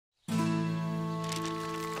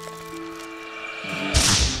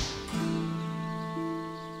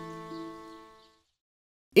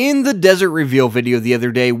In the desert reveal video the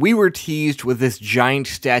other day, we were teased with this giant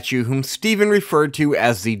statue whom Steven referred to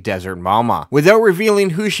as the Desert Mama. Without revealing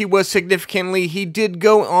who she was significantly, he did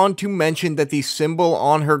go on to mention that the symbol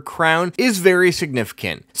on her crown is very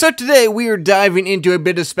significant. So today we are diving into a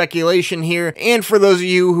bit of speculation here, and for those of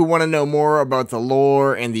you who want to know more about the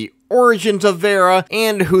lore and the origins of Vera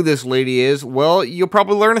and who this lady is, well, you'll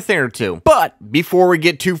probably learn a thing or two. But before we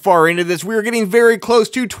get too far into this, we're getting very close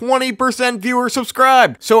to 20% viewers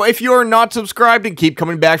subscribed. So if you are not subscribed and keep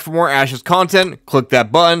coming back for more Ashes content, click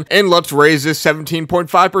that button and let's raise this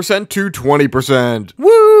 17.5% to 20%.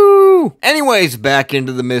 Woo! Anyways, back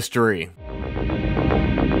into the mystery.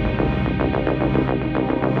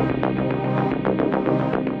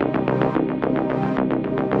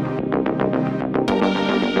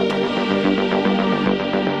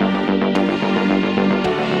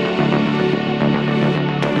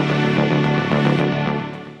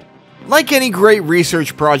 Like any great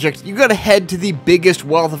research project, you gotta head to the biggest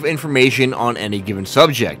wealth of information on any given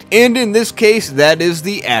subject. And in this case, that is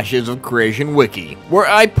the Ashes of Creation wiki, where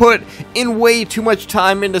I put in way too much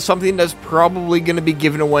time into something that's probably gonna be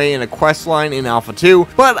given away in a questline in Alpha 2,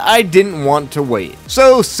 but I didn't want to wait.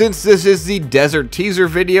 So since this is the desert teaser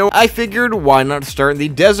video, I figured why not start in the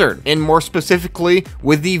desert, and more specifically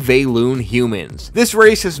with the Valoon humans. This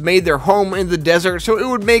race has made their home in the desert, so it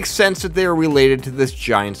would make sense that they are related to this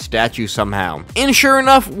giant statue somehow. And sure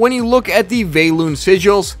enough, when you look at the Valoon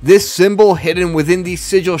sigils, this symbol hidden within the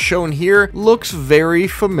sigil shown here looks very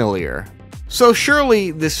familiar. So surely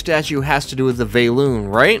this statue has to do with the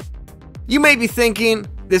Valoon, right? You may be thinking,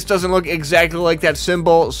 this doesn't look exactly like that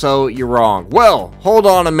symbol, so you're wrong. Well, hold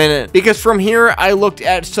on a minute, because from here I looked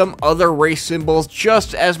at some other race symbols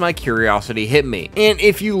just as my curiosity hit me. And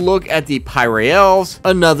if you look at the Pyre Elves,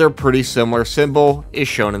 another pretty similar symbol is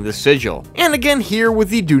shown in the sigil. And again here with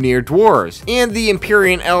the Dunir Dwarves, and the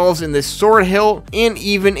Empyrean Elves in this sword hilt, and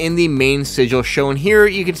even in the main sigil shown here,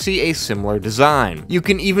 you can see a similar design. You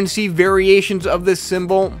can even see variations of this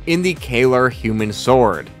symbol in the Kalar human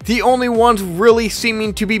sword. The only ones really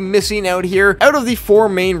seeming to be missing out here, out of the four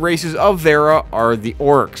main races of Vera, are the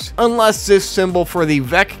Orcs. Unless this symbol for the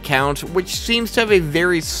Vec count, which seems to have a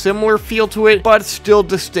very similar feel to it, but still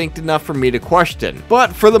distinct enough for me to question.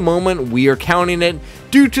 But for the moment, we are counting it,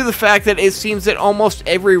 due to the fact that it seems that almost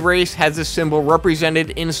every race has this symbol represented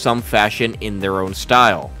in some fashion in their own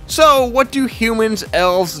style. So what do humans,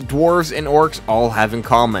 elves, dwarves, and orcs all have in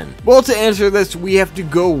common? Well, to answer this, we have to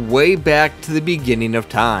go way back to the beginning of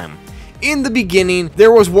time. In the beginning,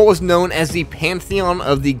 there was what was known as the Pantheon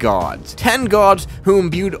of the Gods. 10 gods who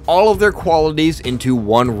imbued all of their qualities into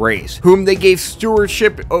one race, whom they gave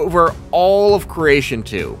stewardship over all of creation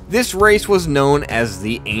to. This race was known as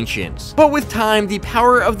the Ancients. But with time, the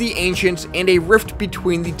power of the Ancients and a rift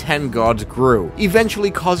between the 10 gods grew,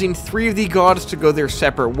 eventually causing 3 of the gods to go their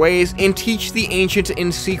separate ways and teach the Ancients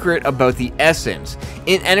in secret about the Essence,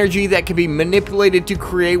 an energy that can be manipulated to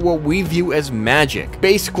create what we view as magic.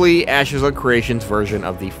 Basically, Ashes of Creation's version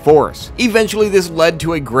of the Force. Eventually this led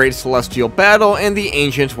to a great celestial battle and the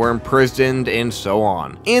Ancients were imprisoned and so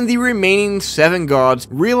on. And the remaining 7 gods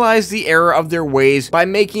realized the error of their ways by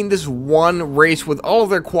making this one race with all of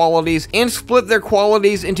their qualities and split their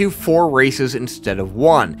qualities into 4 races instead of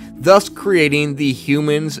 1, thus creating the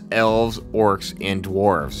humans, elves, orcs, and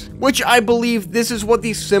dwarves. Which I believe this is what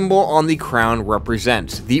the symbol on the crown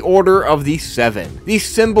represents, the Order of the Seven. The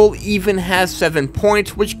symbol even has 7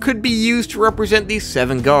 points, which could be used to represent these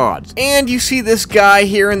 7 gods. And you see this guy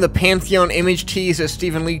here in the Pantheon image tease that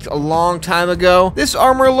Steven leaked a long time ago. This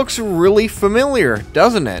armor looks really familiar,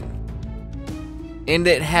 doesn't it? And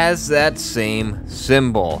it has that same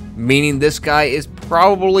symbol, meaning this guy is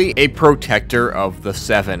probably a protector of the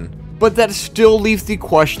 7. But that still leaves the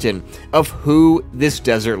question of who this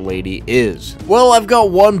desert lady is. Well, I've got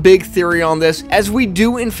one big theory on this, as we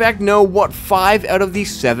do in fact know what 5 out of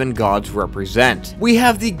these 7 gods represent. We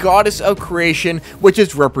have the goddess of creation, which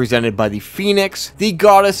is represented by the Phoenix, the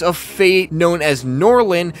goddess of fate known as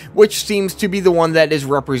Norlin, which seems to be the one that is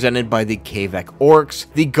represented by the Kavek orcs,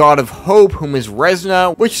 the god of hope, whom is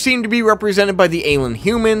Resna, which seem to be represented by the Aelin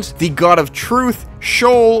humans, the god of truth,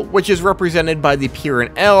 Shoal, which is represented by the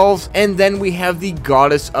Pyren elves, and then we have the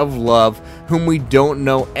goddess of love, whom we don't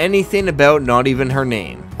know anything about, not even her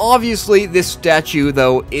name. Obviously, this statue,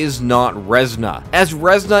 though, is not Resna, as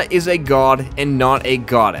Resna is a god and not a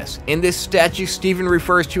goddess, and this statue Stephen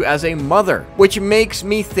refers to as a mother, which makes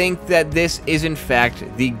me think that this is in fact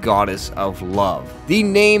the goddess of love. The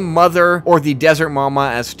name Mother, or the Desert Mama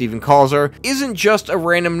as Stephen calls her, isn't just a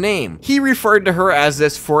random name. He referred to her as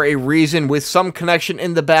this for a reason with some connection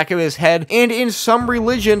in the back of his head, and in some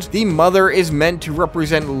religions, the mother is meant to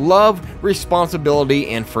represent love, responsibility,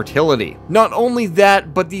 and fertility. Not only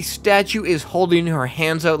that, but the statue is holding her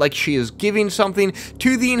hands out like she is giving something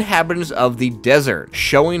to the inhabitants of the desert,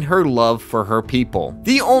 showing her love for her people.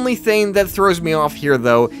 The only thing that throws me off here,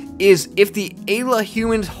 though, is if the Ayla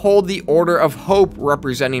humans hold the Order of Hope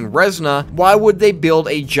representing Resna, why would they build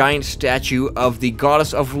a giant statue of the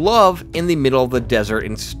goddess of love in the middle of the desert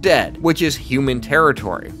instead, which is human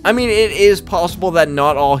territory? I mean, it is possible that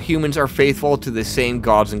not all humans are faithful to the same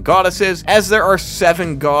gods and goddesses, as there are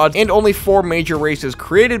 7 gods and only 4 major races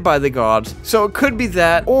created by the gods, so it could be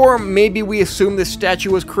that, or maybe we assume this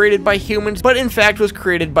statue was created by humans, but in fact was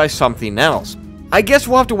created by something else. I guess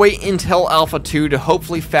we'll have to wait until Alpha 2 to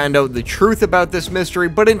hopefully find out the truth about this mystery,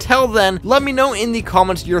 but until then, let me know in the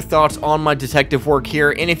comments your thoughts on my detective work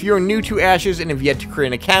here, and if you're new to Ashes and have yet to create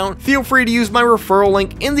an account, feel free to use my referral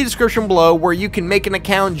link in the description below where you can make an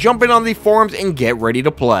account, jump in on the forums, and get ready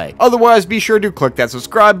to play. Otherwise, be sure to click that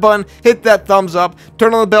subscribe button, hit that thumbs up,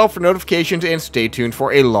 turn on the bell for notifications, and stay tuned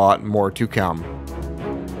for a lot more to come.